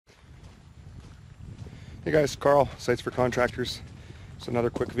Hey guys, Carl, Sites for Contractors. It's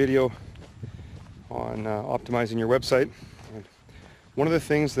another quick video on optimizing your website. And one of the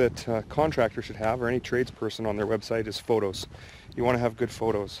things that contractors should have, or any tradesperson on their website, is photos. You want to have good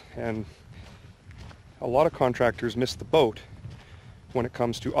photos, and a lot of contractors miss the boat when it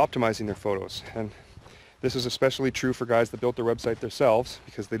comes to optimizing their photos. And this is especially true for guys that built their website themselves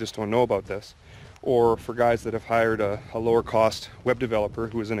because they just don't know about this, or for guys that have hired a lower cost web developer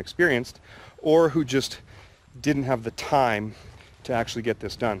who is inexperienced, or who just didn't have the time to actually get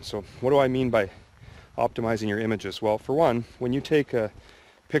this done. So what do I mean by optimizing your images? Well, for one, when you take a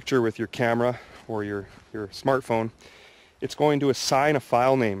picture with your camera or your smartphone, it's going to assign a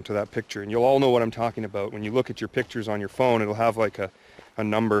file name to that picture, and you'll all know what I'm talking about. When you look at your pictures on your phone, it'll have like a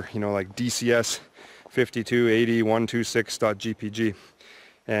number, you know, like DCS 5280126.gpg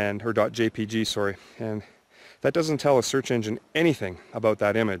and or .jpg, sorry, and that doesn't tell a search engine anything about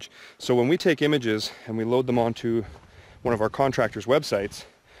that image. So when we take images and we load them onto one of our contractors' websites,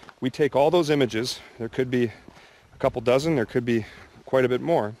 we take all those images, there could be a couple dozen, there could be quite a bit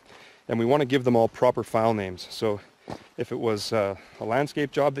more, and we want to give them all proper file names. So if it was a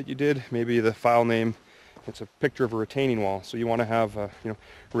landscape job that you did, maybe the file name, it's a picture of a retaining wall. So you want to have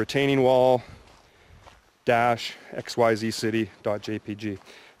retaining wall -xyzcity.jpg.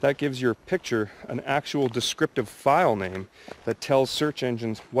 That gives your picture an actual descriptive file name that tells search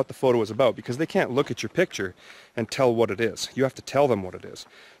engines what the photo is about, because they can't look at your picture and tell what it is. You have to tell them what it is.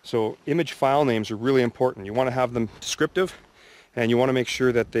 So image file names are really important. You want to have them descriptive, and you want to make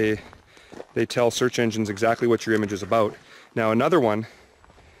sure that they tell search engines exactly what your image is about. Now, another one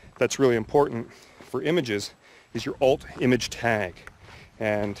that's really important for images is your alt-img tag.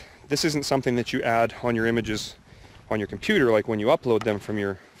 And this isn't something that you add on your images on your computer, like when you upload them from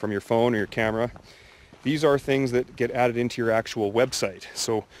your phone or your camera. These are things that get added into your actual website.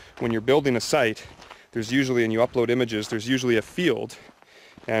 So when you're building a site, there's usually, and you upload images, there's usually a field,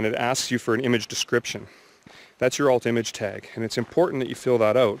 and it asks you for an image description. That's your alt-img tag, and it's important that you fill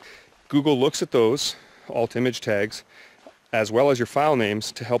that out. Google looks at those alt-img tags as well as your file names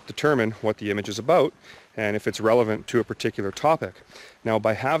to help determine what the image is about and if it's relevant to a particular topic. Now,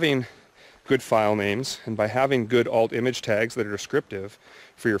 by having good file names and by having good alt-img tags that are descriptive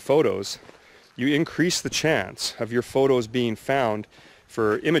for your photos, you increase the chance of your photos being found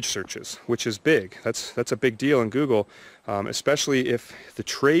for image searches, which is big. That's a big deal in Google, especially if the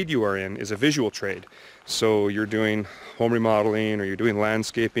trade you are in is a visual trade. So you're doing home remodeling, or you're doing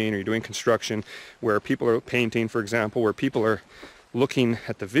landscaping, or you're doing construction, where people are painting, for example, where people are looking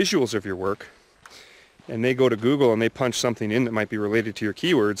at the visuals of your work, and they go to Google and they punch something in that might be related to your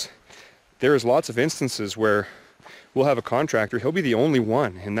keywords. There's lots of instances where we'll have a contractor, he'll be the only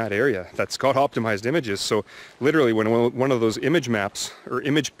one in that area that's got optimized images. So literally when one of those image maps or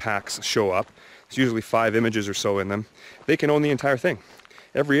image packs show up, it's usually 5 images or so in them, they can own the entire thing.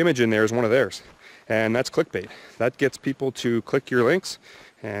 Every image in there is one of theirs. And that's clickbait. That gets people to click your links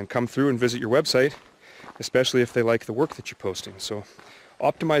and come through and visit your website, especially if they like the work that you're posting. So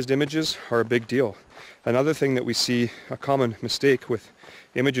optimized images are a big deal. Another thing that we see, a common mistake with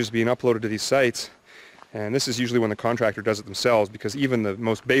images being uploaded to these sites, and this is usually when the contractor does it themselves, because even the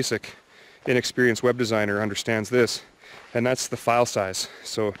most basic inexperienced web designer understands this, and that's the file size.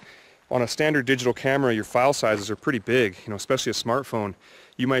 So on a standard digital camera, your file sizes are pretty big, especially a smartphone.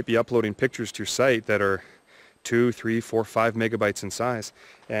 You might be uploading pictures to your site that are 2, 3, 4, 5 megabytes in size,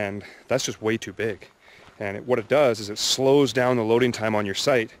 and that's just way too big. And what it does is it slows down the loading time on your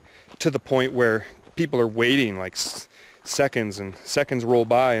site to the point where people are waiting like seconds, and seconds roll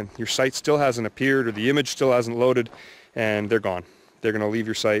by and your site still hasn't appeared, or the image still hasn't loaded, and they're gone. They're going to leave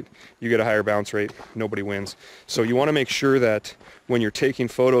your site. You get a higher bounce rate. Nobody wins. So you want to make sure that when you're taking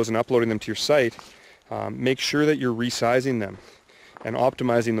photos and uploading them to your site, make sure that you're resizing them and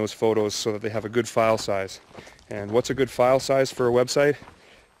optimizing those photos so that they have a good file size. And what's a good file size for a website?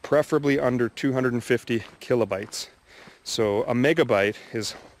 Preferably under 250 kilobytes. So a megabyte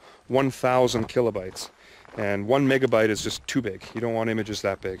is 1,000 kilobytes, and 1 megabyte is just too big. You don't want images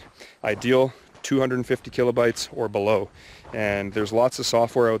that big. Ideal 250 kilobytes or below, and there's lots of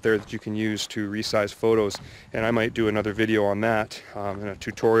software out there that you can use to resize photos, and I might do another video on that in a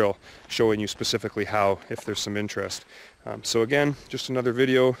tutorial showing you specifically how, if there's some interest. So again, just another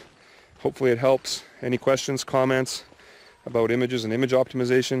video. Hopefully it helps. Any questions, comments about images and image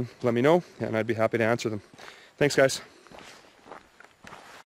optimization, let me know, and I'd be happy to answer them. Thanks, guys.